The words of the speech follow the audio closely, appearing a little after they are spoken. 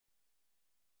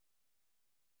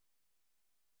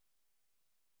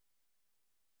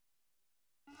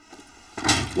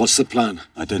What's the plan?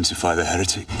 Identify the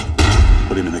heretic.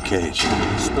 Put him in a cage.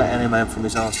 Split any man from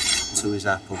his arse to his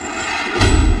apple.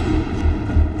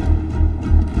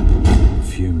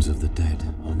 Fumes of the dead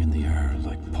hung in the air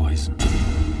like poison.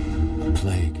 A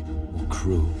plague, more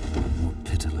cruel, more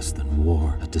pitiless than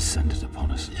war, had descended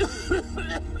upon us.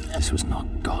 This was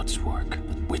not God's work,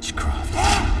 but witchcraft.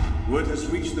 Word has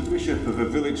reached the bishop of a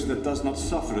village that does not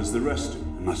suffer as the rest.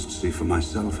 I must see for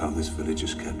myself how this village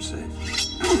is kept safe.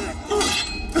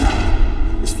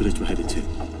 This village we're headed to,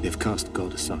 they've cast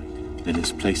God aside. In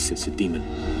its place sits a demon.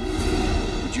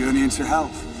 A journey into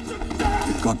hell.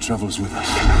 God travels with us.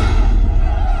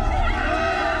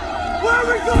 Where are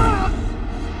we going?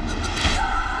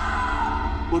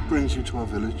 What brings you to our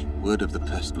village? Word of the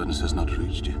pestilence has not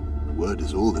reached you. Word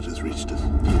is all that has reached us.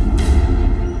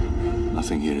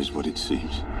 Nothing here is what it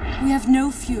seems. We have no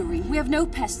fury. We have no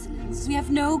pestilence. We have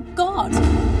no God.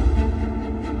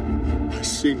 I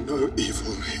see no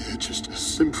evil here, just a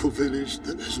simple village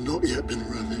that has not yet been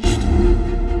ravished.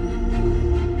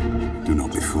 Do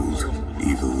not be fooled.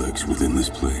 Evil lurks within this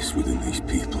place, within these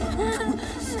people.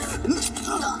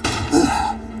 There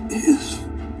is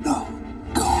no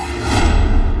God.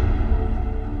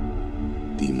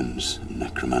 Demons and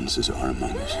necromancers are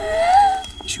among us,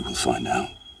 as you will find out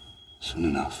soon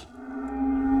enough.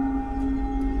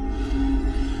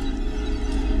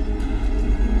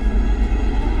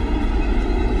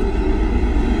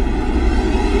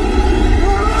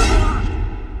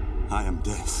 I am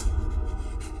death.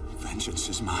 Vengeance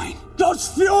is mine. God's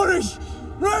fury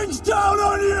rains down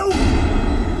on you!